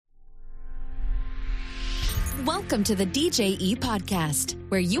Welcome to the DJE podcast,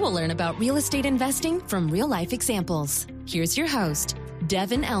 where you will learn about real estate investing from real-life examples. Here's your host,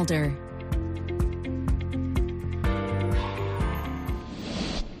 Devin Elder.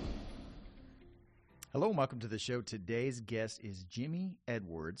 Hello and welcome to the show. Today's guest is Jimmy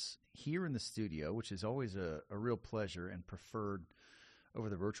Edwards here in the studio, which is always a real pleasure and preferred over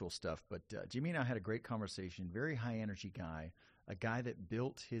the virtual stuff. But Jimmy and I had a great conversation, very high-energy guy, a guy that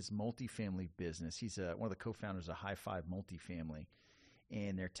built his multifamily business. He's one of the co-founders of High Five Multifamily,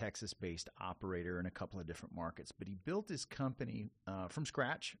 and they're Texas-based operator in a couple of different markets. But he built his company from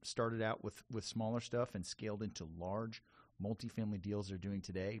scratch, started out with smaller stuff and scaled into large multifamily deals they're doing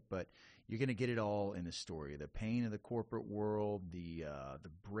today. But you're going to get it all in the story: the pain of the corporate world, the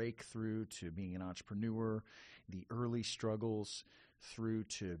breakthrough to being an entrepreneur, the early struggles through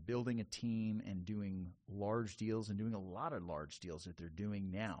to building a team and doing large deals and doing a lot of large deals that they're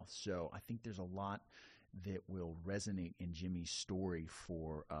doing now. So I think there's a lot that will resonate in Jimmy's story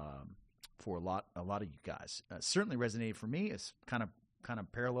for a lot of you guys. Certainly resonated for me. It's kind of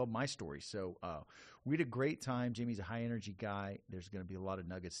paralleled my story. So we had a great time. Jimmy's a high energy guy. There's going to be a lot of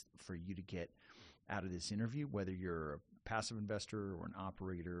nuggets for you to get out of this interview, whether you're a passive investor or an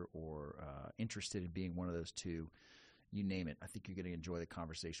operator or interested in being one of those two. You name it. I think you're going to enjoy the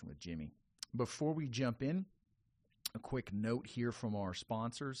conversation with Jimmy. Before we jump in, a quick note here from our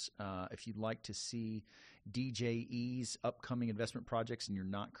sponsors. If you'd like to see DJE's upcoming investment projects and you're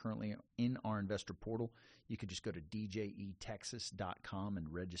not currently in our investor portal, you could just go to DJEtexas.com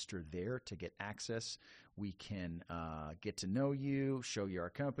and register there to get access. We can get to know you, show you our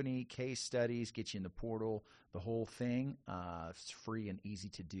company, case studies, get you in the portal, the whole thing. It's free and easy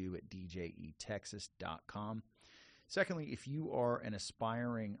to do at DJEtexas.com. Secondly, if you are an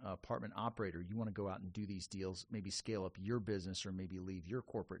aspiring apartment operator, you want to go out and do these deals, maybe scale up your business or maybe leave your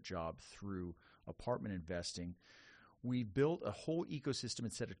corporate job through apartment investing, we built a whole ecosystem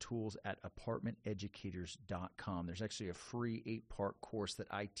and set of tools at apartmenteducators.com. There's actually a free 8-part course that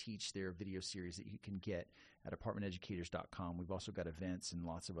I teach there, video series that you can get at apartmenteducators.com. We've also got events and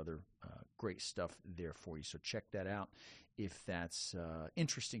lots of other great stuff there for you. So check that out if that's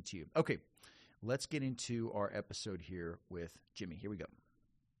interesting to you. Okay. Let's get into our episode here with Jimmy. Here we go.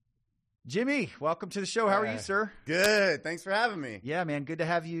 Jimmy, welcome to the show. How are you, sir? Good. Thanks for having me. Yeah, man. Good to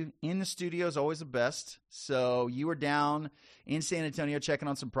have you in the studio is always the best. So you were down in San Antonio checking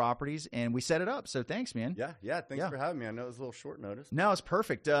on some properties, and we set it up. So thanks, man. Yeah. Thanks for having me. I know it was a little short notice. No, it's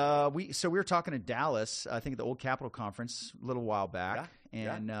perfect. We were talking to Dallas, I think at the Old Capitol Conference a little while back,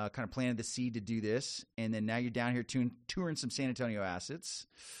 and kind of planted the seed to do this. And then now you're down here touring some San Antonio assets,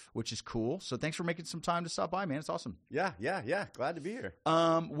 which is cool. So thanks for making some time to stop by, man. It's awesome. Yeah. Glad to be here.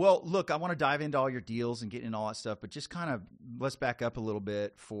 Well, look, I want to dive into all your deals and get into all that stuff, but just kind of let's back up a little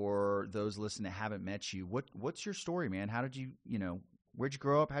bit for those listening that haven't met you. What's your story, man? How did you, where'd you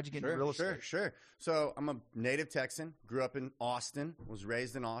grow up? How'd you get into real estate? Sure. So I'm a native Texan, grew up in Austin, was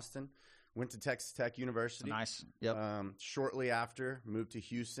raised in Austin, went to Texas Tech University. Nice. Yep. Shortly after, moved to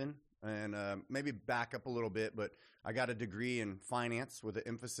Houston, and maybe back up a little bit, but I got a degree in finance with an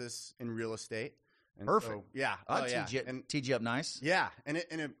emphasis in real estate. And perfect. So, yeah. Teed you up nice. Yeah. And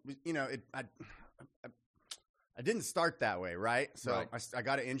I didn't start that way, right? So right. I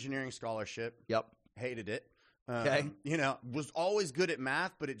got an engineering scholarship. Yep. Hated it. Okay. Was always good at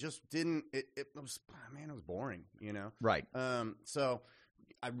math, but it just didn't. It was boring. Right. So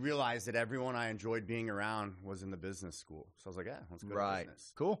I realized that everyone I enjoyed being around was in the business school. So I was like, let's go to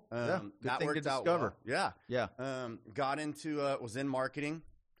business. Cool. That worked out well. Yeah. Got into was in marketing.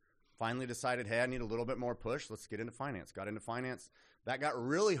 Finally decided, hey, I need a little bit more push. Let's get into finance. Got into finance. That got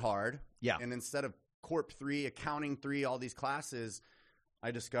really hard. Yeah. And instead of Corp 3, Accounting 3, all these classes, I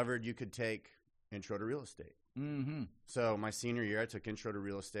discovered you could take Intro to Real Estate. Mm-hmm. So my senior year, I took Intro to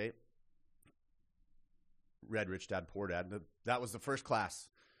Real Estate. Read Rich Dad, Poor Dad. That was the first class.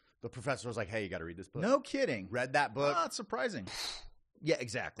 The professor was like, hey, you got to read this book. No kidding. Read that book. Oh, that's surprising. Yeah,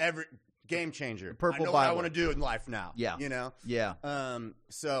 exactly. Game changer. Purple I know Bible. what I want to do in life now. Yeah. Yeah.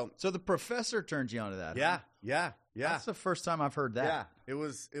 So the professor turned you onto that. Yeah. Huh? Yeah. That's the first time I've heard that. Yeah. It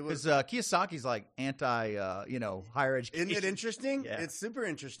was because Kiyosaki's like anti, higher education. Isn't it interesting? Yeah. It's super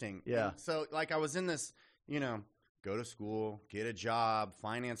interesting. Yeah. And so I was in this, go to school, get a job.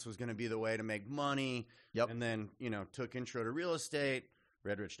 Finance was going to be the way to make money. Yep. And then, took Intro to Real Estate,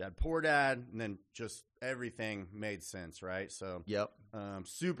 read Rich Dad, Poor Dad, and then just everything made sense, right? So yep.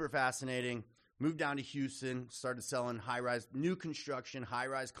 Super fascinating. moved down to Houston, started selling new construction,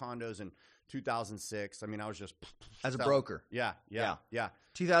 high-rise condos in 2006. I mean, I was just as a broker. Yeah.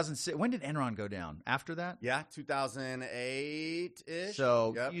 2006. When did Enron go down? After that? Yeah, 2008-ish.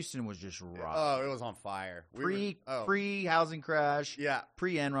 So Houston was just rough. Oh, it was on fire. Pre-housing crash. Yeah.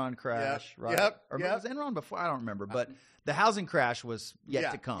 Pre-Enron crash. Yep. Right? Yep. Or was Enron before? I don't remember. But the housing crash was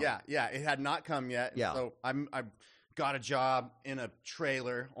yet to come. Yeah. It had not come yet. Yeah. So I got a job in a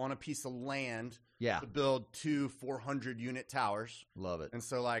trailer on a piece of land. Yeah. To build 2 400-unit towers. Love it. And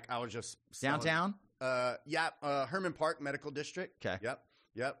so, like, I was just selling. Downtown? Herman Park Medical District. Okay. Yep.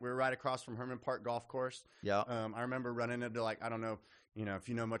 We were right across from Herman Park Golf Course. Yeah. I remember running into, like, I don't know, if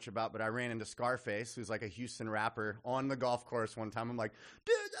you know much about, but I ran into Scarface, who's like a Houston rapper, on the golf course one time. I'm like,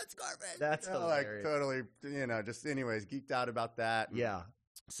 dude, that's Scarface. That's hilarious. Like, totally, just anyways, geeked out about that. Yeah.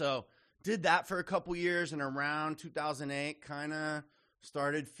 So did that for a couple years, and around 2008, kind of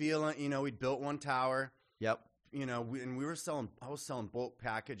started feeling, we built one tower. Yep. And I was selling bulk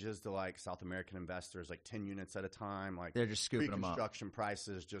packages to like South American investors, like 10 units at a time. Like they're just scooping them up. Pre-construction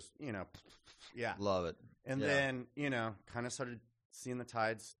prices, just, yeah. Love it. And then, kind of started seeing the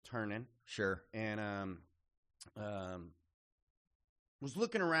tides turning. Sure. And was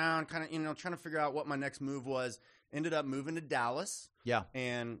looking around, kind of, trying to figure out what my next move was. Ended up moving to Dallas. Yeah.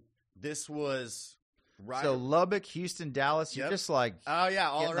 And this was right. So Lubbock, Houston, Dallas, you're just like all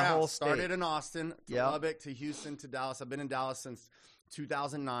around. The whole state. Started in Austin to Lubbock to Houston to Dallas. I've been in Dallas since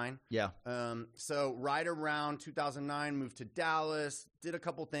 2009. Yeah. So right around 2009, moved to Dallas, did a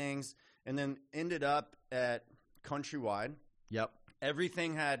couple things, and then ended up at Countrywide. Yep.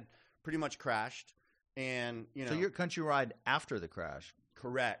 Everything had pretty much crashed, and So you're at Countrywide after the crash.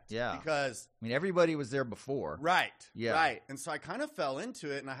 Correct. Yeah. Because everybody was there before. Right. Yeah. Right. And so I kind of fell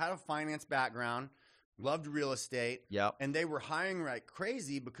into it, and I had a finance background, loved real estate. Yep. And they were hiring like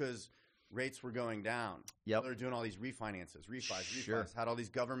crazy because rates were going down. Yep. They were doing all these refis, Sure. had all these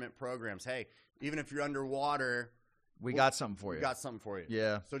government programs. Hey, even if you're underwater, we got something for you. We got something for you.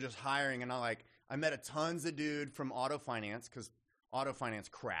 Yeah. So just hiring, and I met a tons of dude from auto finance because auto finance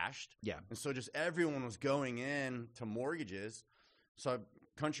crashed. Yeah. And so just everyone was going in to mortgages. So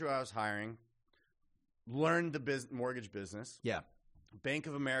Countrywide was hiring, learned the mortgage business. Yeah. Bank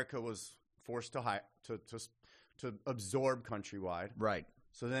of America was forced to hire to absorb Countrywide. Right.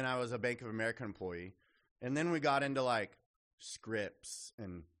 So then I was a Bank of America employee, and then we got into like scripts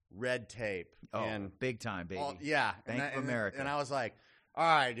and red tape. Oh, and big time, baby. Bank of America. And I was like, all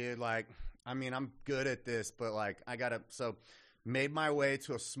right, dude. Like, I mean, I'm good at this, but like, I gotta. So made my way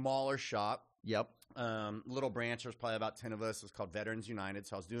to a smaller shop. Yep. Little branch. There's probably about 10 of us. It's called Veterans United.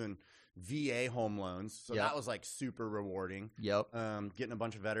 So I was doing VA home loans. So that was like super rewarding. Yep. Getting a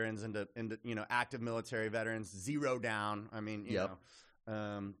bunch of veterans into active military veterans, zero down. I mean, you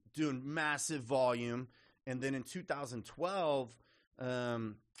know, doing massive volume. And then in 2012,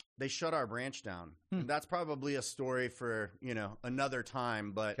 they shut our branch down. And that's probably a story for, another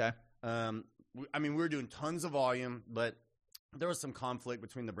time. But, I mean, we were doing tons of volume, but there was some conflict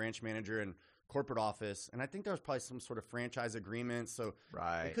between the branch manager and corporate office, and I think there was probably some sort of franchise agreement, so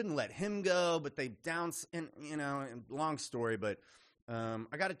they couldn't let him go, but they long story, but I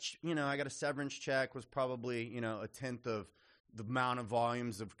got a severance check, was probably a tenth of the amount of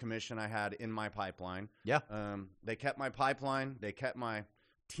volumes of commission I had in my pipeline. Yeah. They kept my pipeline, they kept my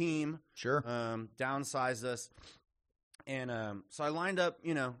team. Sure. Downsized us, and so I lined up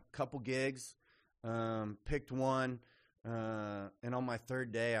a couple gigs, picked one. And on my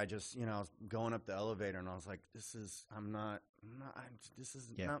third day, I just, I was going up the elevator, and I was like,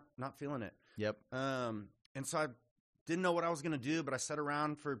 not feeling it. Yep. And so I didn't know what I was going to do, but I sat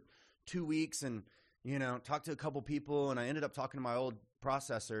around for 2 weeks and, talked to a couple people, and I ended up talking to my old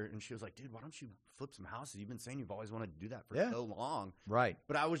processor, and she was like, dude, why don't you flip some houses? You've been saying you've always wanted to do that for so long. Right.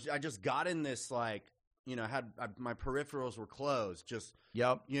 But I just got in this, like, my peripherals were closed, just,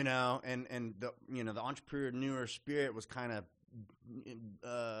 and the entrepreneur spirit was kind of,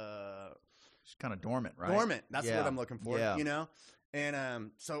 it's kind of dormant, right? Dormant. That's what I'm looking for,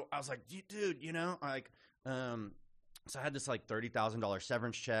 And, so I was like, dude, so I had this like $30,000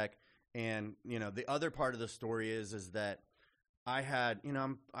 severance check. And, the other part of the story is that I had,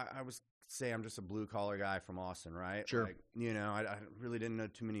 I was say I'm just a blue collar guy from Austin, right? Sure. Like, I really didn't know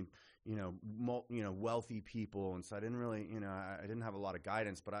too many, wealthy people. And so I didn't really, I didn't have a lot of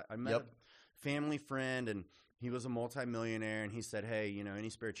guidance, but I met a family friend, and he was a multimillionaire, and he said, hey, any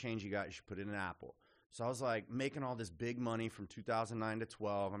spare change you got, you should put it in Apple. So I was like making all this big money from 2009 to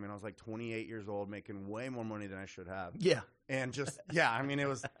 12. I mean, I was like 28 years old, making way more money than I should have. Yeah. And just, I mean, it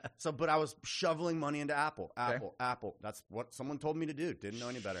was so, but I was shoveling money into Apple. That's what someone told me to do. Didn't know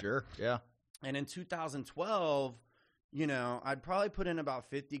any better. Sure. Yeah. And in 2012, you know, I'd probably put in about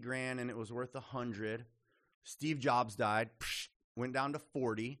 50 grand and it was worth 100. Steve Jobs died, went down to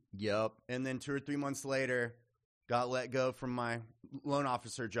 40. Yep. And then 2 or 3 months later, got let go from my loan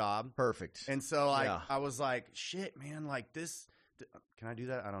officer job. Perfect. And so I was like, shit, man, like this. Can I do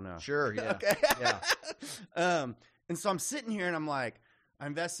that? I don't know. Sure. Yeah. Okay. Yeah. And so I'm sitting here and I'm like, I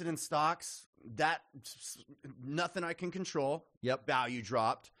invested in stocks. That nothing I can control. Yep. Value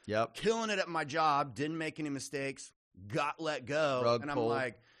dropped. Yep. Killing it at my job. Didn't make any mistakes. Got let go. Rug and pulled. I'm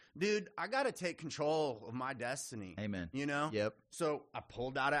like, dude, I got to take control of my destiny. Amen. You know? Yep. So I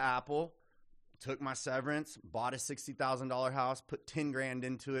pulled out of Apple, took my severance, bought a $60,000 house, put 10 grand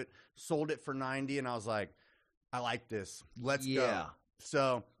into it, sold it for 90. And I was like, I like this. Let's go.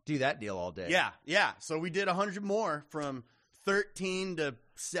 So do that deal all day. Yeah. Yeah. So we did 100 more from 13 to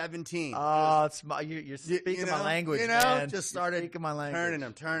 17. Oh, you're speaking my language, you know, man. Just started speaking my language.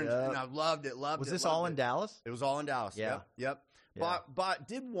 turning them, and I loved it. Was this all in Dallas? It was all in Dallas. Yeah. Yep. Yeah.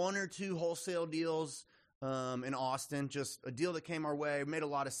 Did 1 or 2 wholesale deals in Austin. Just a deal that came our way, made a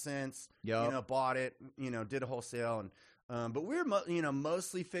lot of sense. Yep. You know, bought it. You know, did a wholesale, and but we were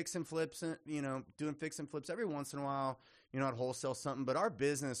mostly fix and flips. You know, doing fix and flips every once in a while. You know, I'd wholesale something, but our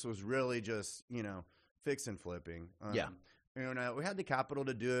business was really just fix and flipping. Yeah. You know, we had the capital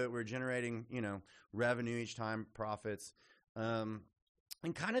to do it. We were generating, revenue each time, profits. In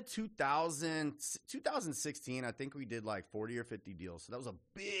kind of 2016, I think we did like 40 or 50 deals. So that was a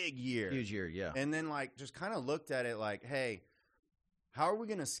big year. Huge year, yeah. And then like just kind of looked at it like, hey, how are we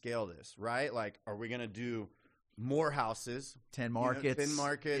going to scale this, right? Like, are we going to do more houses? 10 markets. 10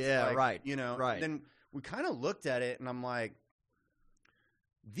 markets. Yeah, like, right. Right. Then we kind of looked at it and I'm like,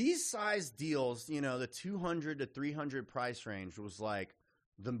 these size deals, the 200 to 300 price range was like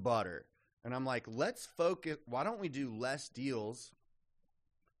the butter. And I'm like, let's focus. Why don't we do less deals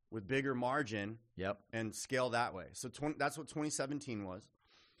with bigger margin? Yep. And scale that way. So that's what 2017 was.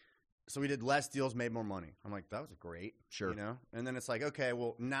 So we did less deals, made more money. I'm like, that was great. Sure. And then it's like, okay,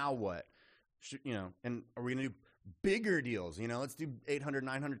 well, now what? And are we going to do bigger deals? Let's do $800,000,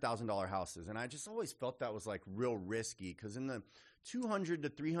 $900,000 houses. And I just always felt that was like real risky because in the $200,000 to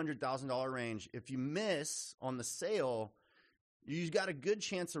 $300,000 range, if you miss on the sale, you got a good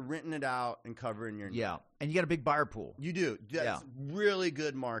chance of renting it out and covering your Yeah, and you got a big buyer pool. You do. That's really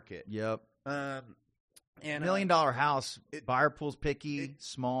good market. Yep. And $1 million house, buyer pool's picky,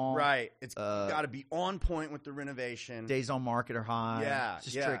 small. Right. It's got to be on point with the renovation. Days on market are high. Yeah.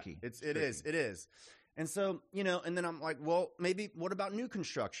 It's just tricky. It is. And so, and then I'm like, well, maybe what about new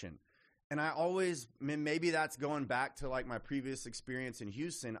construction? And I always, maybe that's going back to like my previous experience in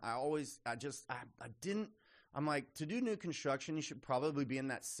Houston. I'm like, to do new construction, you should probably be in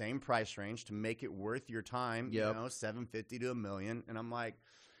that same price range to make it worth your time, yep. $750 to $1 million. And I'm like,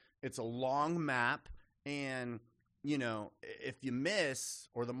 it's a long map. And, if you miss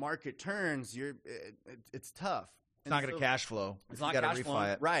or the market turns, it's tough. It's not going to cash flow. It's not cash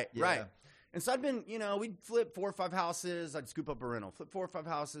flow. Right. And so I'd been, we'd flip 4 or 5 houses. I'd scoop up a rental. Flip 4 or 5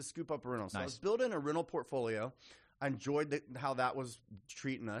 houses, scoop up a rental. So I was building a rental portfolio. I enjoyed how that was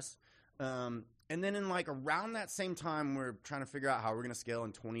treating us. And then in like around that same time, we're trying to figure out how we're going to scale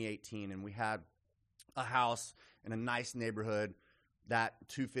in 2018. And we had a house in a nice neighborhood, that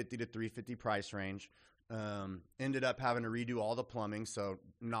 $250,000 to $350,000 price range. Ended up having to redo all the plumbing, so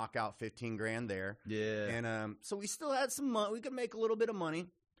knock out 15 grand there. Yeah. And so we still had some money. We could make a little bit of money.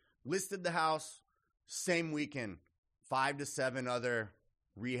 Listed the house, same weekend, 5 to 7 other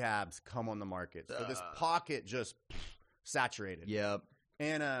rehabs come on the market. So this pocket just saturated. Yep.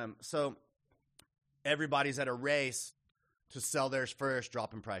 And so everybody's at a race to sell theirs first,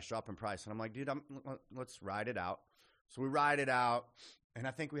 dropping price. And I'm like, dude, let's ride it out. So we ride it out. And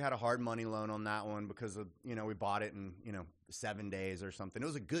I think we had a hard money loan on that one because of, we bought it in, 7 days or something. It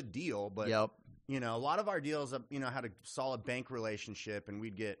was a good deal, but yep. A lot of our deals, had a solid bank relationship and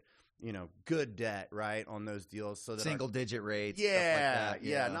we'd get, good debt, right, on those deals. So that single digit rates. Yeah, stuff like that.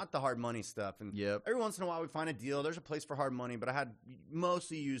 yeah, not the hard money stuff. And yep. every once in a while we find a deal. There's a place for hard money, but I had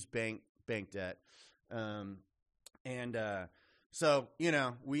mostly used bank debt. So,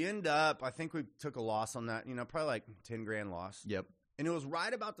 we end up, I think we took a loss on that, probably like 10 grand loss. Yep. And it was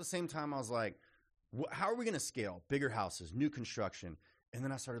right about the same time I was like, how are we going to scale? Bigger houses, new construction. And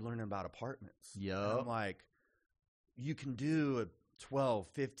then I started learning about apartments. Yep. And I'm like, you can do a 12,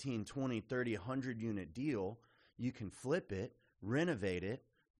 15, 20, 30, 100 unit deal. You can flip it, renovate it,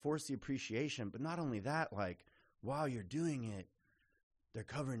 force the appreciation. But not only that, like while you're doing it, they're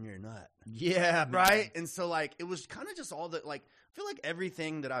covering your nut. Yeah, man. Right? And so like it was kind of just all that, like I feel like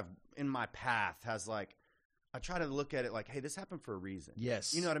everything that I've in my path has like I try to look at it like, hey, this happened for a reason.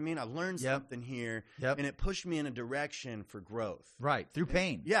 Yes. You know what I mean? I learned something here, and it pushed me in a direction for growth. Right. Through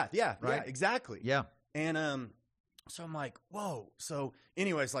pain. Yeah, right? exactly. Yeah. And so I'm like, whoa. So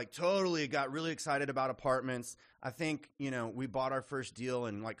anyways, like totally got really excited about apartments. I think, we bought our first deal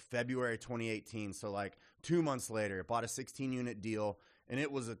in like February 2018. So like 2 months later, bought a 16-unit deal, and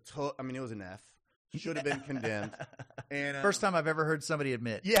it was it was an F. Should have been condemned. And first time I've ever heard somebody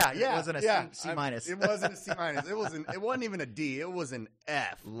admit. Yeah. It wasn't a C minus. It wasn't a C minus. It wasn't even a D. It was an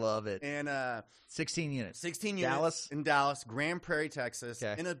F. Love it. And 16 units. 16 units. Dallas? In Dallas, Grand Prairie, Texas.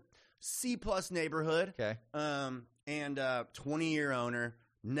 Okay. In a C+ neighborhood. Okay. And 20-year owner.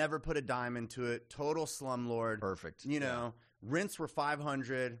 Never put a dime into it. Total slumlord. Perfect. Rents were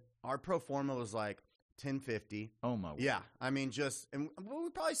 $500. Our pro forma was like $1,050. Oh my word. Yeah, I mean, and we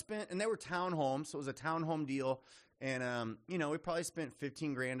probably spent, and they were townhomes, so it was a townhome deal, and we probably spent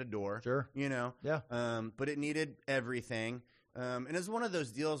 $15,000 a door. Sure. Yeah. But it needed everything, and it's one of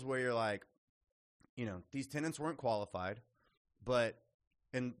those deals where you're like, these tenants weren't qualified,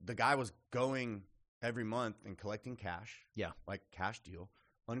 and the guy was going every month and collecting cash. Yeah. Like cash deal,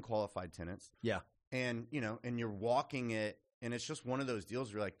 unqualified tenants. Yeah. And and you're walking it. And it's just one of those deals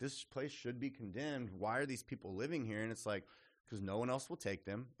where you're like, this place should be condemned. Why are these people living here? And it's like, because no one else will take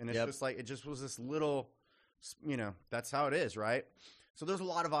them. And it's just like, it just was this little, that's how it is, right? So there's a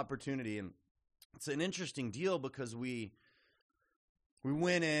lot of opportunity. And it's an interesting deal because we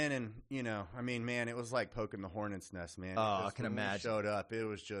went in and, it was like poking the hornet's nest, man. Oh, I can imagine. We showed up. It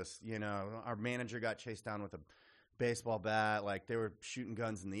was just, our manager got chased down with a baseball bat, like they were shooting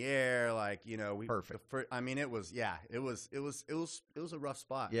guns in the air, like perfect. It was a rough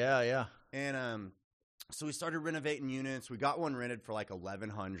spot. Yeah. And so we started renovating units. We got one rented for like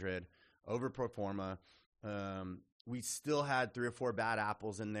 $1,100 over pro forma. We still had 3 or 4 bad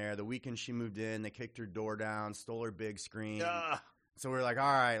apples in there. The weekend she moved in, they kicked her door down, stole her big screen. So we're like, all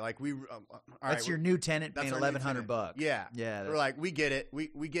right, like that's your new tenant paying $1,100. Yeah. Yeah. We're like, we get it.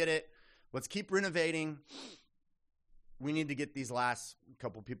 We get it. Let's keep renovating. We need to get these last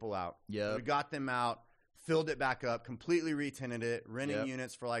couple people out. Yeah. We got them out, filled it back up, completely re-tenanted it, renting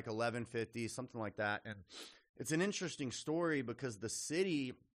units for like $1,150, something like that. And it's an interesting story because the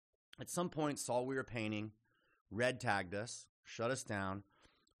city at some point saw we were painting, red tagged us, shut us down.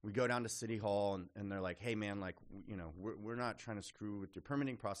 We go down to City Hall and they're like, hey man, like, we're not trying to screw with your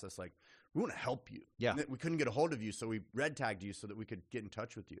permitting process. Like, we want to help you. Yeah. We couldn't get a hold of you, so we red tagged you so that we could get in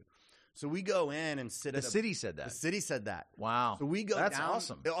touch with you. So we go in and sit at the city said that. The city said that. Wow. So we go That's down.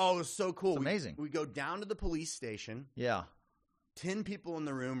 awesome. Oh, it was so cool. It's amazing. We go down to the police station. Yeah. 10 people in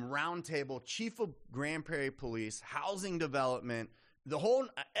the room, round table, chief of Grand Prairie Police, housing development,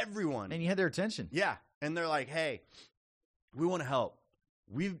 everyone. And you had their attention. Yeah. And they're like, hey, we want to help.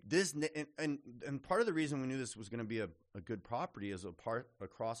 And part of the reason we knew this was going to be a good property is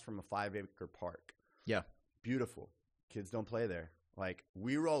across from a 5-acre park. Yeah. Beautiful. Kids don't play there. Like,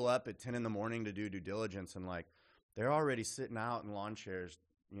 we roll up at 10 in the morning to do due diligence, and, like, they're already sitting out in lawn chairs,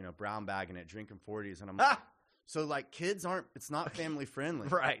 brown bagging it, drinking 40s. And I'm like, so, like, it's not family friendly.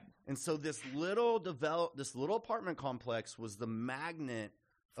 Right. And so this little apartment complex was the magnet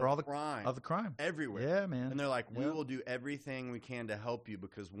for all the crime. Of the crime. Everywhere. Yeah, man. And they're like, we will do everything we can to help you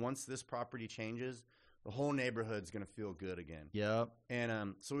because once this property changes, the whole neighborhood's going to feel good again. Yep.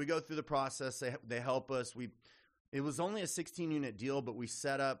 And so we go through the process. They help us. It was only a 16-unit deal, but we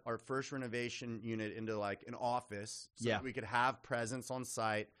set up our first renovation unit into like an office so that we could have presence on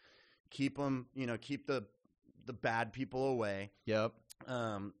site, keep them, keep the bad people away. Yep.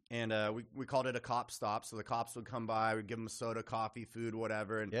 We called it a cop stop. So the cops would come by, we'd give them a soda, coffee, food,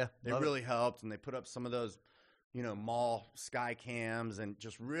 whatever. And they really helped. And they put up some of those, mall sky cams and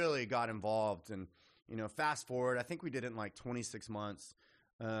just really got involved. And, fast forward, I think we did it in like 26 months.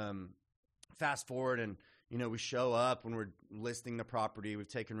 Fast forward and, we show up when we're listing the property. We've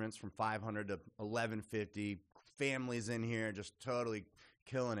taken rents from $500 to $1,150. Families in here just totally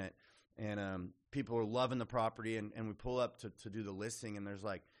killing it. And people are loving the property. And we pull up to do the listing, and there's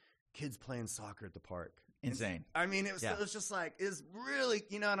like kids playing soccer at the park. Insane. It was just like, it's really,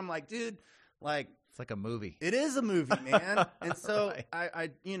 and I'm like, dude, like. It's like a movie. It is a movie, man. And so right.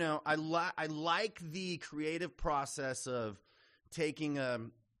 I like the creative process of taking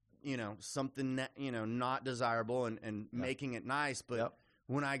something not desirable and making it nice. But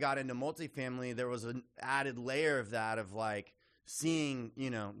when I got into multifamily, there was an added layer of that of like seeing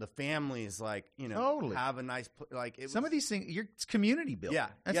the families like totally have a nice some of these things. It's community building. Yeah,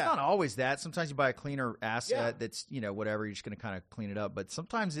 it's not always that. Sometimes you buy a cleaner asset that's whatever. You're just going to kind of clean it up. But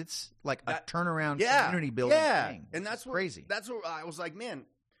sometimes it's like a turnaround community building thing. And that's crazy. That's what I was like, man.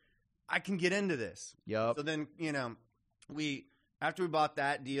 I can get into this. Yep. So then, after we bought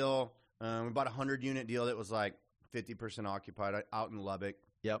that deal, we bought a 100-unit deal that was like 50% occupied out in Lubbock.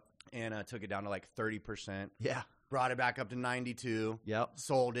 Yep. And took it down to like 30%. Yeah. Brought it back up to 92. Yep.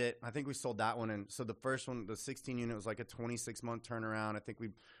 Sold it. I think we sold that one. And so the first one, the 16-unit, was like a 26-month turnaround. I think we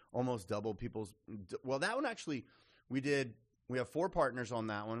almost doubled people's. Well, that one actually, we have 4 partners on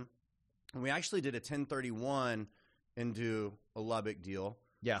that one. And we actually did a 1031 into a Lubbock deal.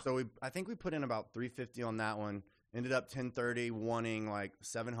 Yeah. So I think we put in about 350 on that one. Ended up 1030 wanting like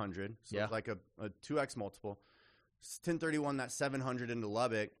 700. So it's like a 2x multiple. 1031 that 700 into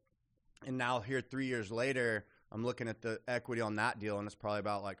Lubbock. And now here 3 years later, I'm looking at the equity on that deal, and it's probably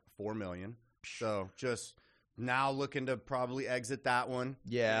about like $4 million. So just now looking to probably exit that one.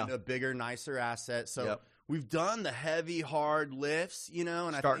 Yeah. A bigger, nicer asset. So we've done the heavy, hard lifts,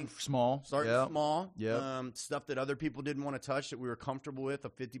 and starting small. Yeah. Stuff that other people didn't want to touch that we were comfortable with, a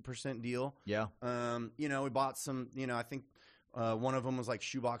 50% deal. Yeah. We bought some, I think one of them was like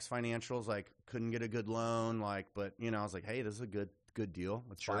shoebox financials, like couldn't get a good loan, but I was like, hey, this is a good deal.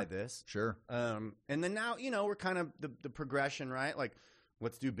 Let's buy this. Sure. And then now, we're kind of the progression, right? Like,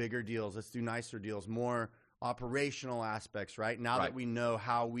 let's do bigger deals. Let's do nicer deals, more operational aspects, right? Now that we know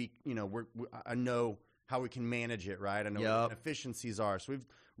how we, I know how we can manage it, right? I know what the efficiencies are. So we've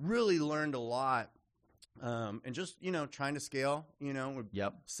really learned a lot. And just, trying to scale,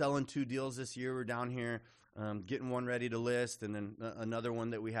 we're selling 2 deals this year. We're down here, getting one ready to list. And then another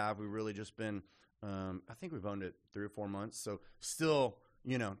one that we have, we've really just been, I think we've owned it 3 or 4 months. So still,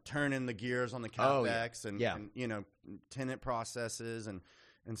 turning the gears on the CapEx and tenant processes and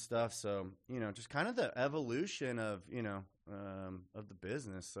stuff. So, just kind of the evolution of, of the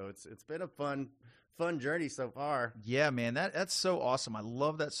business. So it's been a fun journey so far. Yeah, man, that's so awesome. I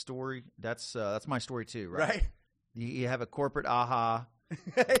love that story. That's my story too, right? You have a corporate aha,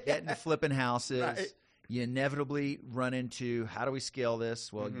 getting to flipping houses. Right. You inevitably run into, how do we scale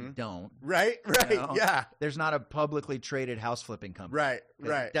this? Well, you don't. Right. Yeah. There's not a publicly traded house flipping company. Right.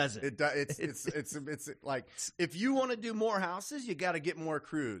 It doesn't. It's like, if you want to do more houses, you got to get more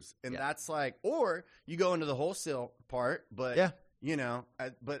crews. And that's like, or you go into the wholesale part, but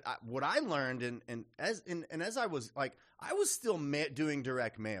what I learned and as I was like, I was still doing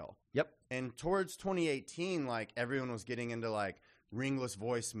direct mail. Yep. And towards 2018, like everyone was getting into like ringless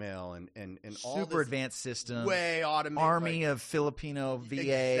voicemail and all super advanced system, way automated, army of Filipino VAs.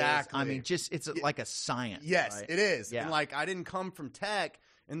 Exactly. I mean, it's like a science. Yes, right? it is. Yeah. And like, I didn't come from tech,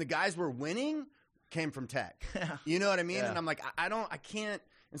 and the guys were winning came from tech. You know what I mean? Yeah. And I'm like, I can't.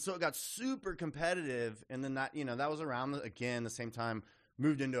 And so it got super competitive. And then that, that was around the same time.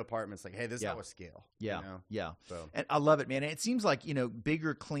 Moved into apartments. Like, hey, this is how we scale. Yeah, yeah. So, and I love it, man. And it seems like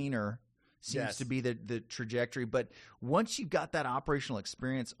bigger, cleaner seems to be the trajectory. But once you got that operational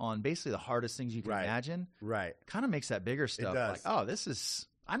experience on basically the hardest things you can imagine, kind of makes that bigger stuff like, oh,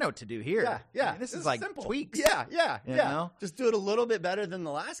 I know what to do here. Yeah. I mean, this is like simple. tweaks. Yeah. You know? Just do it a little bit better than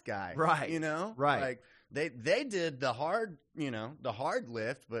the last guy. Right. Right. Like they did the hard, the hard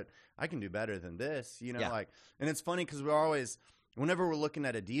lift, but I can do better than this, like, and it's funny because we're always, whenever we're looking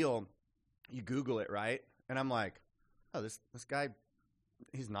at a deal, you Google it, right? And I'm like, oh, this guy,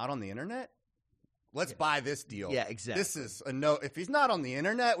 he's not on the internet? Let's buy this deal. Yeah, exactly. This is a no. If he's not on the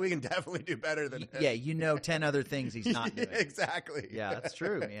internet, we can definitely do better than him. Yeah, 10 other things he's not doing. Exactly. Yeah, that's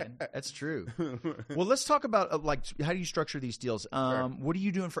true, man. That's true. Well, let's talk about how do you structure these deals? What are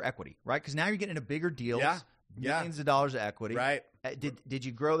you doing for equity, right? Because now you're getting into bigger deals. Millions of dollars of equity. Right. Did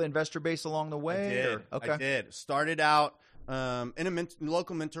you grow the investor base along the way? I did. Started out in a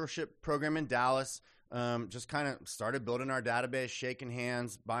local mentorship program in Dallas. Just kind of started building our database, shaking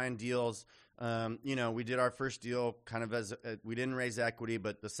hands, buying deals. We did our first deal kind of as we didn't raise equity,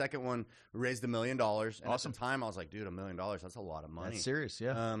 but the second one we raised $1 million. And awesome. At the time, I was like, dude, $1 million, that's a lot of money. That's serious,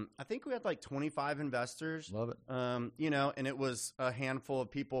 yeah. I think we had like 25 investors. Love it. And it was a handful of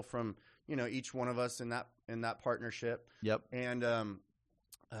people from, each one of us in that partnership. Yep. And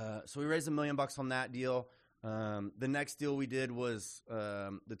so we raised $1 million on that deal. The next deal we did was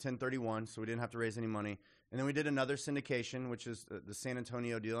the 1031, so we didn't have to raise any money. And then we did another syndication, which is the San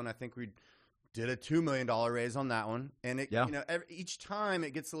Antonio deal, and I think we did a $2 million raise on that one. And each time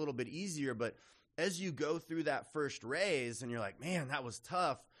it gets a little bit easier, but as you go through that first raise and you're like, man, that was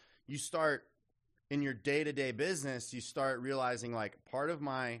tough, you start in your day-to-day business, you start realizing like part of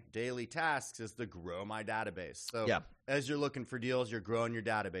my daily tasks is to grow my database. So as you're looking for deals, you're growing your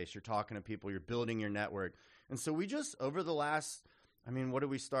database, you're talking to people, you're building your network. And so we just, over the last, what did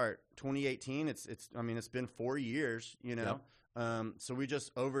we start? 2018. It's been 4 years, so we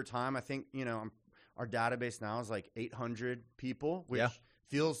just, over time, I think, our database now is like 800 people, which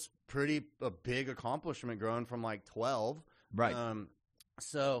feels a big accomplishment growing from like 12. Right.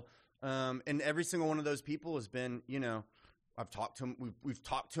 And every single one of those people has been, I've talked to them. We've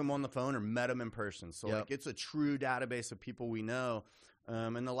talked to them on the phone or met them in person. So like it's a true database of people we know.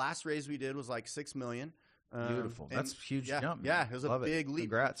 And the last raise we did was like $6 million. Beautiful. That's a huge jump. Yeah, it was a big leap.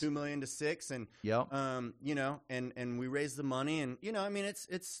 Congrats. $2 million to $6 million. And and we raised the money, and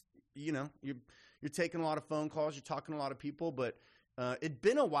it's you're taking a lot of phone calls, you're talking to a lot of people, but it'd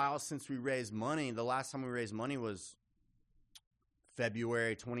been a while since we raised money. The last time we raised money was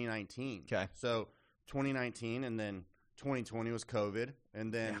February 2019. Okay. So 2019, and then 2020 was COVID,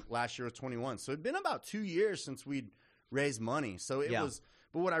 and then last year was 21. So it'd been about 2 years since we'd raised money. So it was,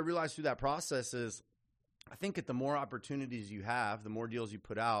 but what I realized through that process is, I think the more opportunities you have, the more deals you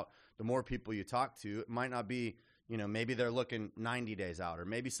put out, the more people you talk to. It might not be, maybe they're looking 90 days out, or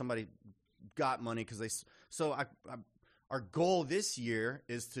maybe somebody got money because they. So our goal this year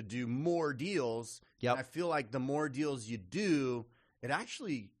is to do more deals. Yep. And I feel like the more deals you do, it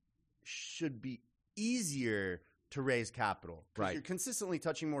actually should be easier to raise capital. Right. You're consistently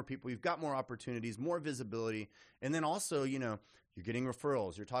touching more people. You've got more opportunities, more visibility. And then also, you're getting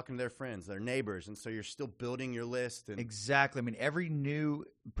referrals. You're talking to their friends, their neighbors. And so you're still building your list. And Exactly. I mean, every new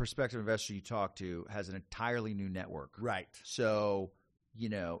prospective investor you talk to has an entirely new network. Right. So,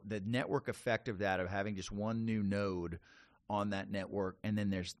 the network effect of that, of having just one new node on that network, and then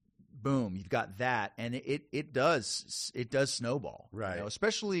there's boom, you've got that. And it does snowball. Right.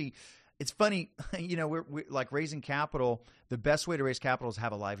 Especially, it's funny, we're like raising capital. The best way to raise capital is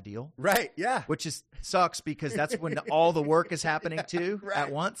have a live deal. Right. Yeah. Which sucks because that's when all the work is happening too Right.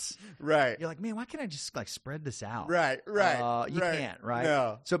 at once. Right. You're like, man, why can't I just like spread this out? Right. You can't, right?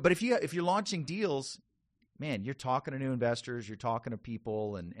 No. So, but if you're launching deals, man, you're talking to new investors, you're talking to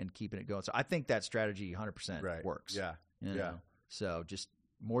people, and keeping it going. So I think that strategy 100% works. Yeah. Yeah. So just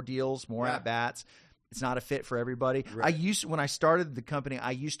more deals, more Yeah. at bats. It's not a fit for everybody. Right. When I started the company,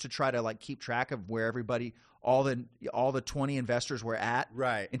 I used to try to like keep track of where everybody, all the 20 investors were at,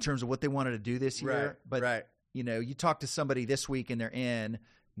 Right. in terms of what they wanted to do this year. Right. But you talk to somebody this week and they're in,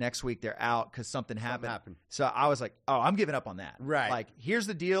 next week they're out because something happened. So I was like, oh, I'm giving up on that. Right. Like, here's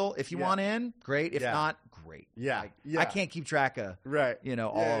the deal. If you want in, great. If Yeah. not, great. Yeah. Like, Yeah. I can't keep track of Right.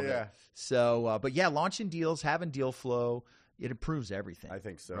 all of it. So, but yeah, launching deals, having deal flow, it improves everything. I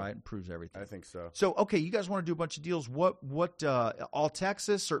think so. Right? Improves everything. I think so. So, okay, you guys want to do a bunch of deals. What all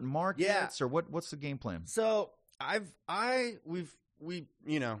Texas, certain markets, or what's the game plan? So we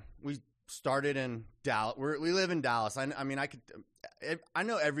started in Dallas. We live in Dallas. I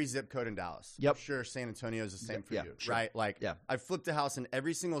know every zip code in Dallas. Yep. I'm sure San Antonio is the same for you, sure. right? Like, I flipped a house in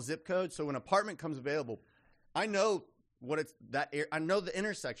every single zip code. So when an apartment comes available, I know I know the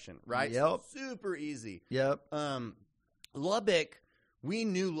intersection, right? Yep. So super easy. Yep. Lubbock, we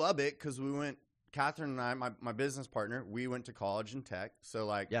knew Lubbock because we went, Catherine and I, my business partner, we went to college in tech.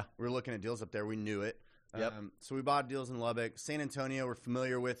 So we were looking at deals up there. We knew it. Yep. So we bought deals in Lubbock. San Antonio, we're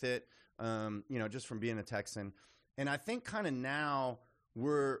familiar with it, just from being a Texan. And I think kind of now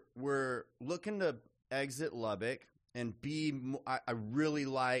we're looking to exit Lubbock and I really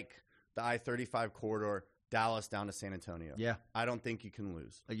like the I-35 corridor, Dallas down to San Antonio. Yeah. I don't think you can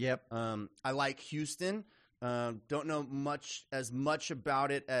lose. Yep. I like Houston. Don't know as much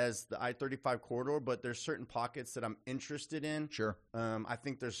about it as the I-35 corridor, but there's certain pockets that I'm interested in. Sure. I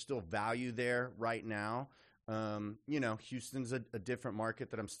think there's still value there right now. Houston's a different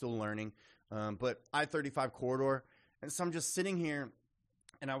market that I'm still learning. But I-35 corridor. And so I'm just sitting here,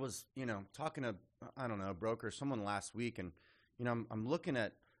 and I was, talking to, I don't know, a broker, someone last week, and, I'm looking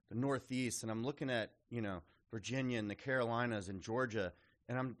at the Northeast, and I'm looking at, Virginia and the Carolinas and Georgia.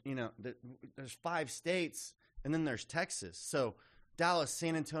 And I'm, there's 5 states, and then there's Texas. So Dallas,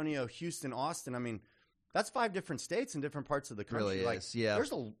 San Antonio, Houston, Austin. I mean, that's 5 different states in different parts of the country. Really is, yeah.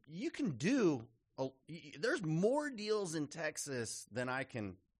 There's more deals in Texas than I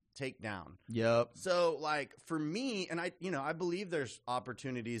can take down. Yep. So for me, and I believe there's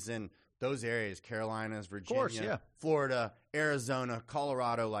opportunities in those areas, Carolinas, Virginia, Of course, yeah. Florida, Arizona,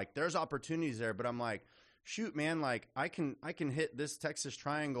 Colorado. There's opportunities there, but I'm like, shoot, man, I can hit this Texas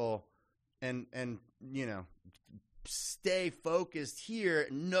triangle and stay focused here,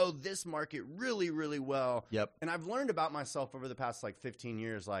 know this market really, really well. Yep. And I've learned about myself over the past 15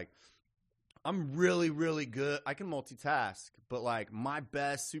 years, I'm really, really good. I can multitask, but my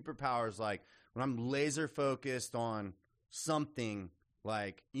best superpower is when I'm laser focused on something,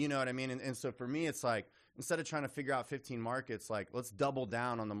 you know what I mean? And so for me, it's instead of trying to figure out 15 markets, like let's double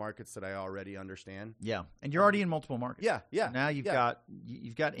down on the markets that I already understand. Yeah. And you're already in multiple markets. Yeah. Yeah. So now you've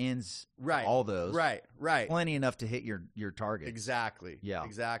got ends, right, all those. Right. Plenty enough to hit your target. Exactly. Yeah.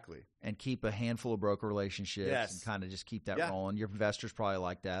 Exactly. And keep a handful of broker relationships and kind of just keep that rolling. Your investors probably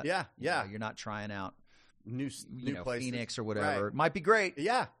like that. Yeah. Yeah. You're not trying out new places. Phoenix or whatever. Right. It might be great.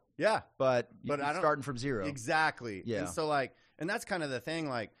 Yeah. Yeah. But you're starting from zero. Exactly. Yeah. And so like, and that's kind of the thing.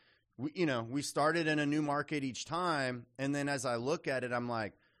 Like, we started in a new market each time. And then as I look at it, I'm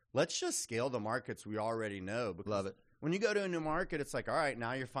like, let's just scale the markets we already know. Because Love it. when you go to a new market, it's like, all right,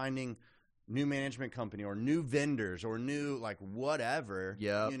 now you're finding new management company or new vendors or new, like whatever,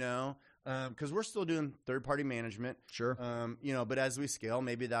 because we're still doing third-party management. Sure. But as we scale,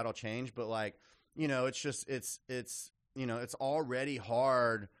 maybe that'll change. But like, it's just, it's already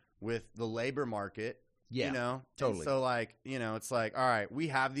hard with the labor market. Yeah, totally. And so like, it's like, all right, we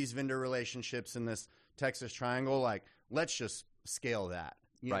have these vendor relationships in this Texas Triangle. Like, let's just scale that,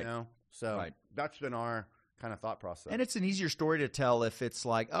 you know? So that's been our kind of thought process. And it's an easier story to tell if it's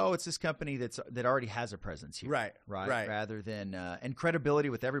like, oh, it's this company that already has a presence here. Right. Rather than, and credibility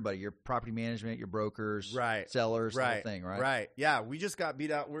with everybody, your property management, your brokers, sellers, the whole thing, right? Right. Yeah. We just got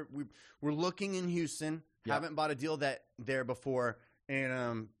beat out. We're looking in Houston. Yep. Haven't bought a deal there before.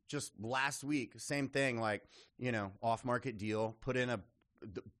 And just last week, same thing, like, off-market deal, put in an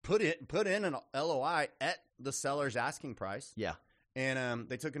LOI at the seller's asking price. Yeah. And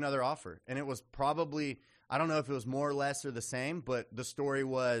they took another offer. And it was probably, I don't know if it was more or less or the same, but the story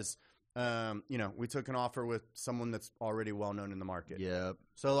was, we took an offer with someone that's already well-known in the market. Yep.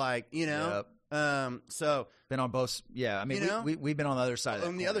 So like, so been on both. Yeah. I mean, we've been on the other side.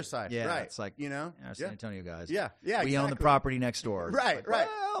 On the other side. Yeah. Right. It's like, San Antonio guys. Yeah. Yeah. We own the property next door. Right. Like, right.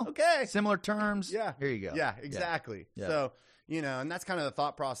 Well, okay. Similar terms. Yeah. Here you go. Yeah, exactly. Yeah. So, and that's kind of the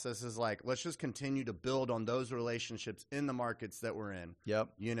thought process is like, let's just continue to build on those relationships in the markets that we're in. Yep.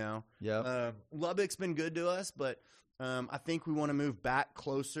 Yep. Lubbock's been good to us, but I think we want to move back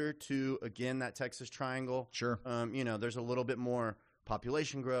closer to, again, that Texas Triangle. Sure. There's a little bit more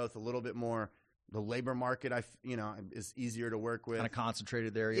population growth, a little bit more. The labor market, is easier to work with. Kind of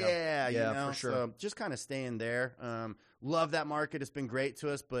concentrated there. Yeah, for sure. So just kind of staying there. Love that market. It's been great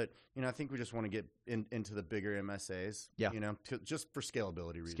to us, but, I think we just want to get into the bigger MSAs. Yeah. Just for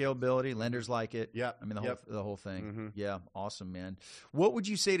scalability reasons. Scalability, lenders like it. Yeah. I mean, the whole thing. Mm-hmm. Yeah. Awesome, man. What would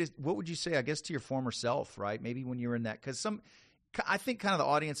you say, I guess, to your former self, right? Maybe when you were in that, because I think kind of the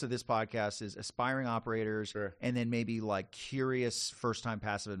audience of this podcast is aspiring operators, sure. And then maybe like curious first-time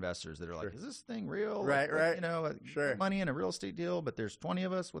passive investors that are like, is this thing real? Right. Sure. Money in a real estate deal, but there's 20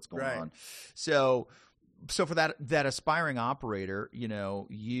 of us. What's going on? So for that aspiring operator,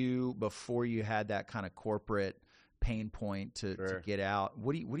 you before you had that kind of corporate pain point to get out,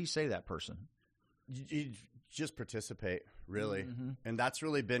 what do you say to that person? You just participate, really, mm-hmm. And that's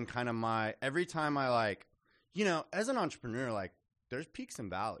really been kind of every time I like, as an entrepreneur, like. There's peaks and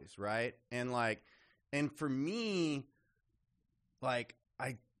valleys, right? And for me, like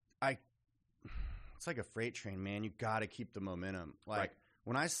I it's like a freight train, man. You got to keep the momentum. Like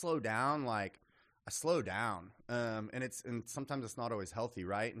when I slow down, like I slow down. And sometimes it's not always healthy,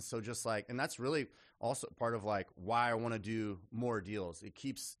 right? And so just like, and that's really also part of like why I want to do more deals. It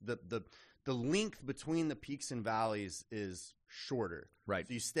keeps the length between the peaks and valleys is shorter. Right.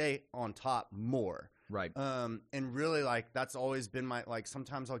 So you stay on top more. Right. And really like, that's always been like,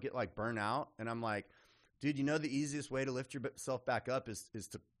 sometimes I'll get like burnout and I'm like, dude, the easiest way to lift yourself back up is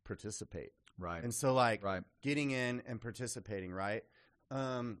to participate. Right. And so like getting in and participating. Right.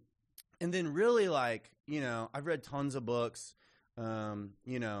 And then really like, I've read tons of books, and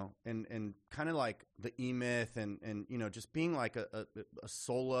kind of like the E-Myth and, just being like a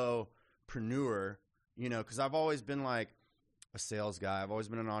solopreneur, cause I've always been like, a sales guy. I've always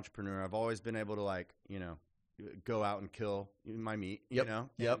been an entrepreneur. I've always been able to like, go out and kill my meat, Yep.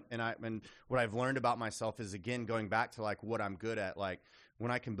 And what I've learned about myself is again, going back to like what I'm good at, like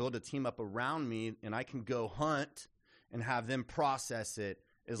when I can build a team up around me and I can go hunt and have them process it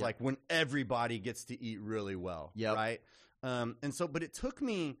is like when everybody gets to eat really well. Yep. Right. And so, but it took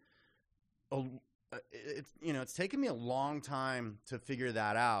me it's taken me a long time to figure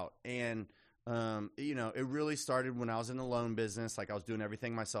that out. And, it really started when I was in the loan business, like I was doing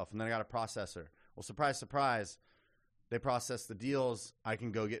everything myself. And then I got a processor. Well, surprise, surprise, they process the deals. I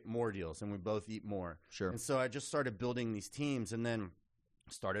can go get more deals and we both eat more. Sure. And so I just started building these teams and then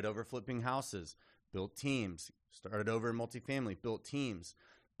started over flipping houses, built teams, started over in multifamily, built teams.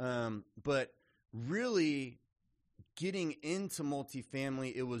 But really getting into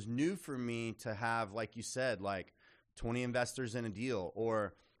multifamily, it was new for me to have, like you said, like 20 investors in a deal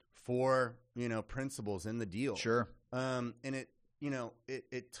or 4, principles in the deal. Sure. And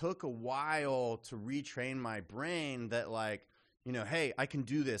it took a while to retrain my brain that like, hey, I can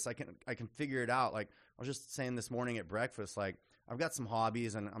do this. I can figure it out. Like I was just saying this morning at breakfast, like I've got some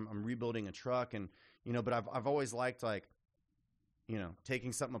hobbies and I'm rebuilding a truck and, but I've always liked like,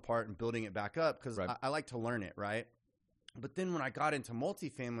 taking something apart and building it back up because I like to learn it. Right. But then when I got into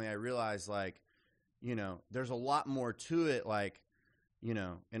multifamily, I realized like, there's a lot more to it. Like,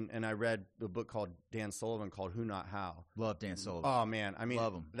 and I read a book called Dan Sullivan called Who Not How. Love Dan Sullivan. Oh man. I mean,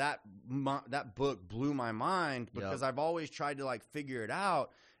 love him. That book blew my mind because I've always tried to like figure it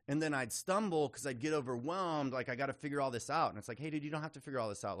out. And then I'd stumble because I'd get overwhelmed. Like I got to figure all this out. And it's like, hey dude, you don't have to figure all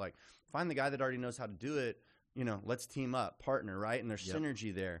this out. Like find the guy that already knows how to do it. Let's team up, partner. Right. And there's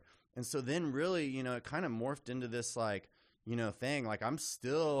synergy there. And so then really, it kind of morphed into this like, thing. Like I'm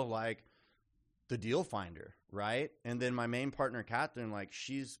still like the deal finder. Right. And then my main partner, Catherine, like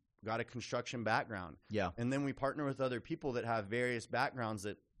she's got a construction background. Yeah. And then we partner with other people that have various backgrounds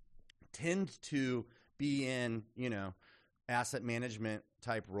that tend to be in, asset management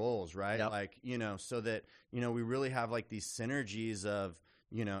type roles. Right. Yep. Like, so that, we really have like these synergies of,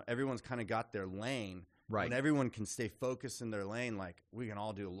 everyone's kind of got their lane. Right. When everyone can stay focused in their lane, like we can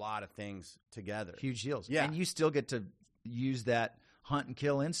all do a lot of things together. Huge deals. Yeah. And you still get to use that hunt and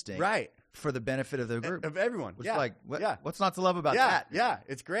kill instinct. Right. For the benefit of the group. Of everyone. Which like, what's not to love about that? Yeah.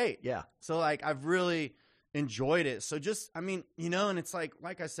 It's great. Yeah. So like, I've really enjoyed it. So just, I mean, and it's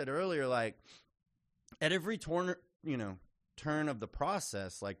like I said earlier, like at every turn of the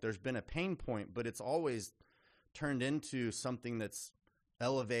process, like there's been a pain point, but it's always turned into something that's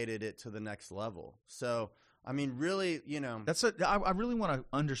elevated it to the next level. So, I mean, really, I really want to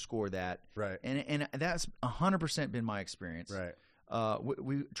underscore that. Right. And that's 100% been my experience. Right.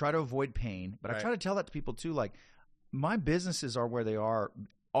 We try to avoid pain, but I try to tell that to people too. Like my businesses are where they are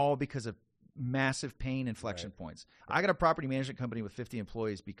all because of massive pain inflection points. Right. I got a property management company with 50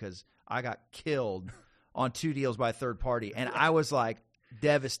 employees because I got killed on 2 deals by a third party. And I was like,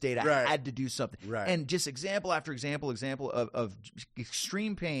 devastated. I had to do something. Right. And just example after example of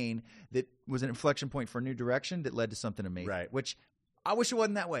extreme pain that was an inflection point for a new direction that led to something amazing. Right. Which I wish it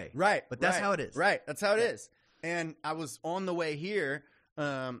wasn't that way. Right. But that's how it is. Right. That's how it is. And I was on the way here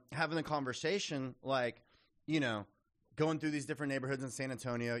having a conversation like, going through these different neighborhoods in San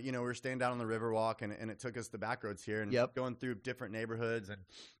Antonio. We were staying down on the Riverwalk and it took us the back roads here and going through different neighborhoods and,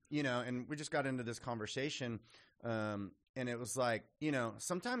 and we just got into this conversation. And it was like,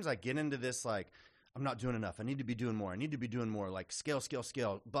 sometimes I get into this, like, I'm not doing enough. I need to be doing more. I need to be doing more, like scale,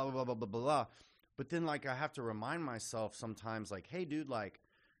 blah, blah, blah, blah, blah, blah. But then like, I have to remind myself sometimes like, hey dude, like,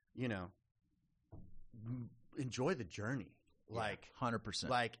 enjoy the journey. Like 100%.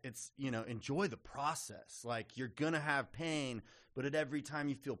 Like it's, enjoy the process. Like you're going to have pain, but at every time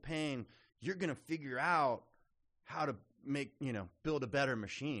you feel pain, you're going to figure out how to make, build a better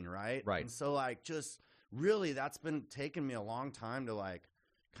machine. Right. Right. And so like, just really that's been taking me a long time to like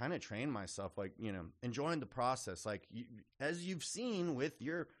kind of train myself, like, enjoying the process. Like as you've seen with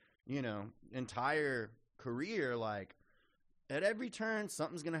your, entire career, like at every turn,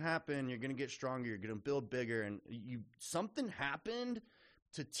 something's going to happen. You're going to get stronger. You're going to build bigger. And something happened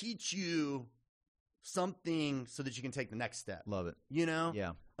to teach you something so that you can take the next step. Love it.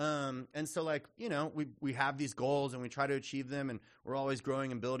 Yeah. And so like, we have these goals and we try to achieve them and we're always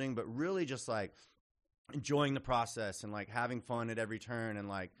growing and building, but really just like enjoying the process and like having fun at every turn and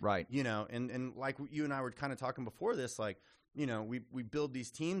like, and like you and I were kind of talking before this, like, we build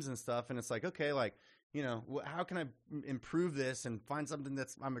these teams and stuff and it's like, okay, like, how can I improve this and find something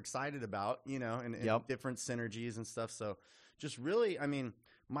that's I'm excited about, and different synergies and stuff. So just really, I mean,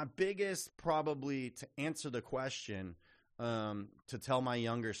 my biggest probably to answer the question, to tell my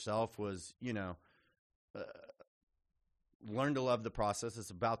younger self was, learn to love the process. It's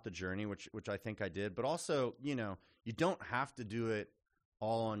about the journey, which I think I did, but also, you don't have to do it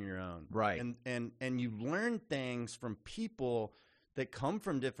all on your own. Right. And you learn things from people that come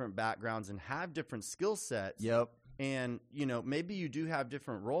from different backgrounds and have different skill sets. Yep. And, maybe you do have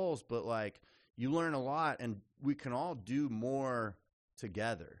different roles, but like you learn a lot and we can all do more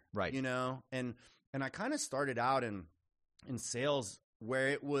together. Right. And I kind of started out in sales where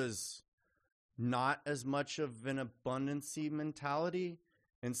it was not as much of an abundancy mentality.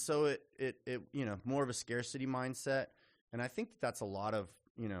 And so it more of a scarcity mindset. And I think that's a lot of,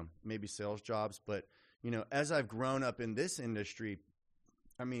 maybe sales jobs, but as I've grown up in this industry,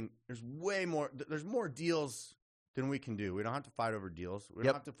 I mean, there's more deals than we can do. We don't have to fight over deals. We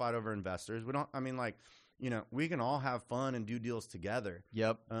don't have to fight over investors. We can all have fun and do deals together.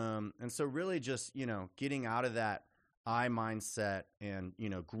 Yep. And so really just, getting out of that I mindset and,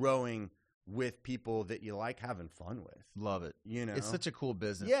 growing with people that you like having fun with. Love it. It's such a cool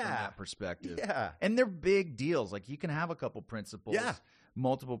business from that perspective. Yeah. And they're big deals. Like you can have a couple principals,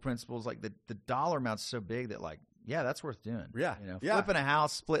 multiple principals. Like the dollar amount's so big that like, yeah, that's worth doing. Yeah. Flipping a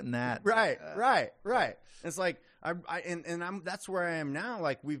house, splitting that. Right. It's like, that's where I am now.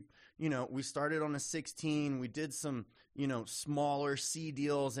 Like we started on a 16, we did some, smaller C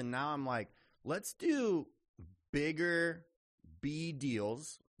deals. And now I'm like, let's do bigger B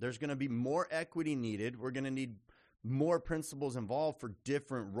deals. There's going to be more equity needed. We're going to need more principals involved for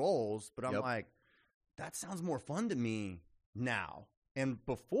different roles. But I'm like, that sounds more fun to me now. And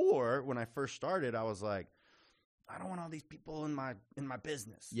before, when I first started, I was like, I don't want all these people in my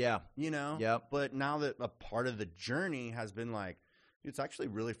business. Yeah. But now that a part of the journey has been like, it's actually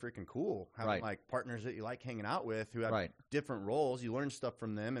really freaking cool having like partners that you like hanging out with who have different roles. You learn stuff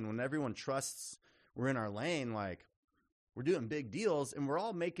from them. And when everyone trusts we're in our lane, like we're doing big deals and we're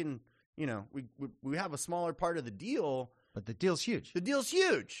all making, we have a smaller part of the deal. But the deal's huge. The deal's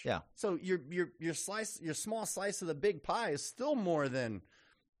huge. Yeah. So your small slice of the big pie is still more than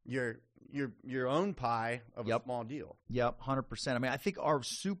your own pie of a small deal. Yep, 100%. I mean, I think our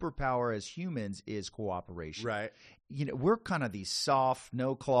superpower as humans is cooperation. Right. We're kind of these soft,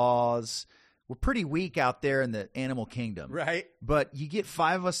 no claws. We're pretty weak out there in the animal kingdom. Right. But you get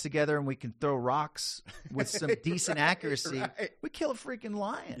 5 of us together and we can throw rocks with some decent accuracy. Right. We kill a freaking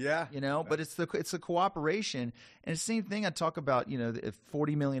lion. Yeah. But it's the cooperation. And the same thing I talk about, the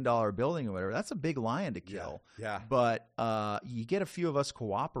 $40 million building or whatever. That's a big lion to kill. Yeah. But you get a few of us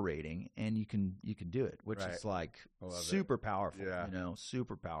cooperating and you can do it, which is like super powerful. Yeah.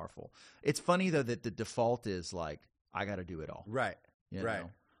 Super powerful. It's funny though that the default is like, I got to do it all. Right. Right.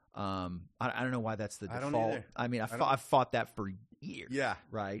 I don't know why that's the default. I don't either. I mean, I've fought that for years. Yeah.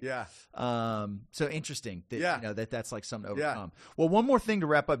 Right. Yeah. So interesting that that's like something to overcome. Yeah. Well, one more thing to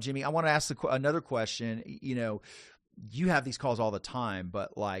wrap up, Jimmy. I want to ask another question. You have these calls all the time,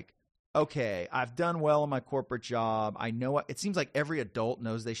 but like, okay, I've done well in my corporate job. I know it seems like every adult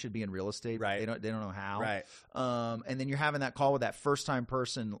knows they should be in real estate. Right. They don't know how. Right. And then you're having that call with that first time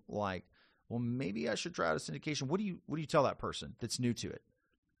person, like, well, maybe I should try out a syndication. What do you tell that person that's new to it?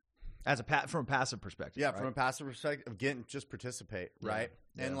 From a passive perspective. Yeah, right? From a passive perspective, again, just participate, right?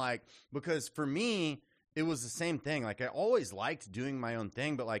 Yeah. And like, because for me, it was the same thing. Like I always liked doing my own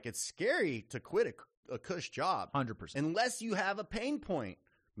thing, but like it's scary to quit a cush job. 100%. Unless you have a pain point.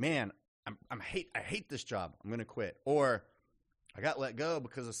 Man, I hate this job. I'm going to quit. Or I got let go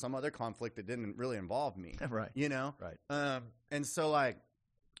because of some other conflict that didn't really involve me. Right. Right. And so like,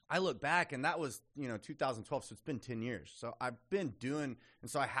 I look back and that was, 2012. So it's been 10 years. So I've been doing, and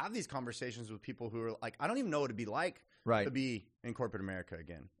so I have these conversations with people who are like, I don't even know what it'd be like to be in corporate America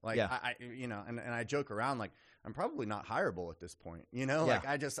again. Like, I and I joke around, like, I'm probably not hireable at this point, like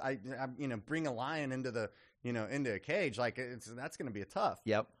I bring a lion into the, into a cage. Like that's going to be a tough.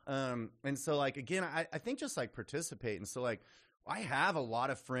 Yep. And so like, again, I think just like participate. And so like, I have a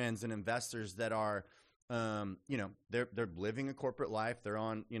lot of friends and investors that are, they're living a corporate life. They're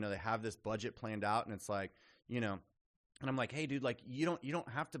on, they have this budget planned out and it's like, and I'm like, hey dude, like you don't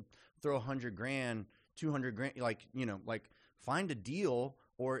have to throw $100,000, $200,000, like find a deal.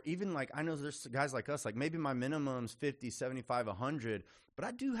 Or even like, I know there's guys like us, like maybe my minimum's 50, 75, 100, but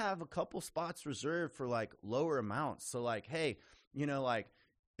I do have a couple spots reserved for like lower amounts. So like, hey, like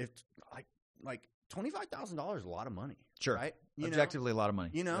if like $25,000 is a lot of money. Sure. Right. Objectively a lot of money.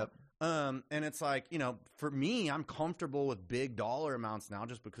 Yep. And it's like, for me, I'm comfortable with big dollar amounts now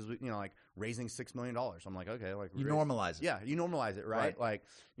just because, like raising $6 million. I'm like, okay, like you normalize it. Yeah. You normalize it. Right. Like,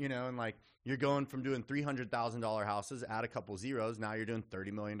 and like you're going from doing $300,000 houses, add a couple zeros. Now you're doing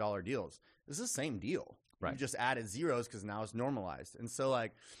 $30 million deals. This is the same deal. Right. You just added zeros because now it's normalized. And so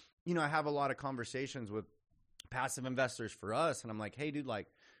like, I have a lot of conversations with passive investors for us. And I'm like, hey dude, like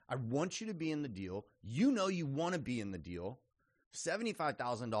I want you to be in the deal. You want to be in the deal.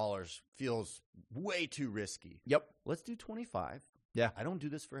 $75,000 feels way too risky. Yep. Let's do 25. Yeah. I don't do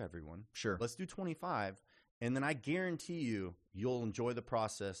this for everyone. Sure. Let's do 25. And then I guarantee you'll enjoy the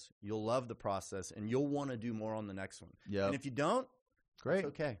process. You'll love the process and you'll want to do more on the next one. Yeah. And if you don't, great. It's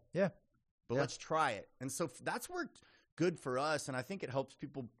okay. Yeah. But let's try it. And so that's worked good for us. And I think it helps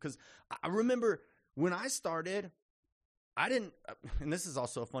people because I remember when I started, I didn't, and this is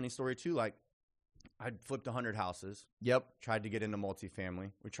also a funny story too. Like, I'd flipped 100 houses. Yep. Tried to get into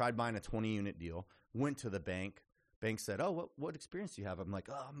multifamily. We tried buying a 20-unit deal. Went to the bank. Bank said, oh, what experience do you have? I'm like,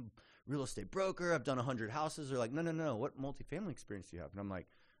 oh, I'm a real estate broker. I've done 100 houses. They're like, no. What multifamily experience do you have? And I'm like,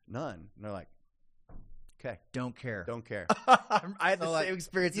 none. And they're like, Okay. Don't care. Don't care. I had the So, like, same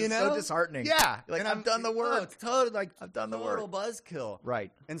experience. you It's know? so disheartening. Yeah. Like, And I've done the work. It's totally like I've done the total work. buzzkill.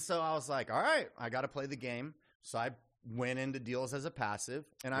 Right. And so I was like, all right, I got to play the game. So I went into deals as a passive,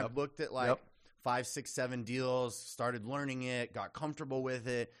 and I looked at like 5, 6, 7 deals, started learning it, got comfortable with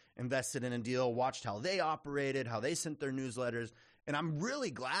it, invested in a deal, watched how they operated, how they sent their newsletters. And I'm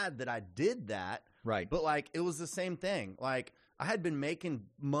really glad that I did that. Right. But like, it was the same thing. Like, I had been making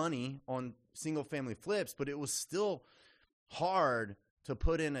money on single family flips, but it was still hard to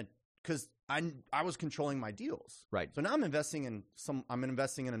put in because I was controlling my deals. Right. So now I'm investing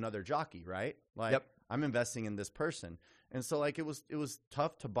in another jockey, right? Like, I'm investing in this person. And so like, it was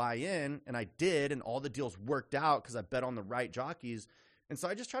tough to buy in, and I did, and all the deals worked out because I bet on the right jockeys. And so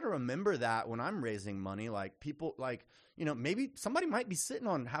I just try to remember that when I'm raising money, like, people, like, you know, maybe somebody might be sitting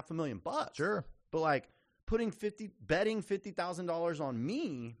on $500,000. Sure. But like, betting $50,000 on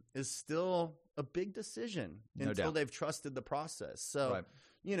me is still a big decision until they've trusted the process. So,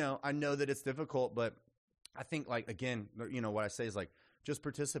 you know, I know that it's difficult, but I think, like, again, you know, what I say is like, just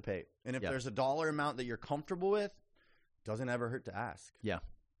participate. And if there's a dollar amount that you're comfortable with, doesn't ever hurt to ask. Yeah.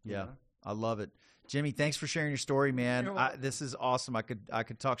 You know? I love it. Jimmy, thanks for sharing your story, man. This is awesome. I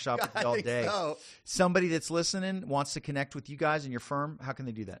could talk shop with you all day. So. Somebody that's listening wants to connect with you guys and your firm. How can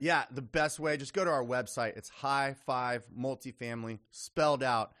they do that? Yeah, the best way, just go to our website. It's High Five Multifamily, spelled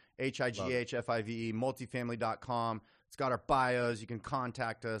out HIGHFIVE, multifamily.com. It's got our bios. You can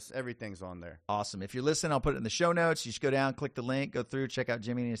contact us. Everything's on there. Awesome. If you're listening, I'll put it in the show notes. You just go down, click the link, go through, check out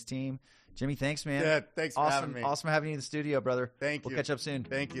Jimmy and his team. Jimmy, thanks, man. Yeah, thanks for having me. Awesome having you in the studio, brother. Thank you. We'll catch up soon.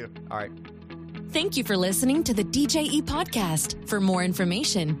 Thank you. All right. Thank you for listening to the DJE podcast. For more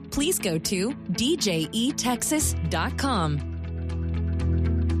information, please go to DJETexas.com.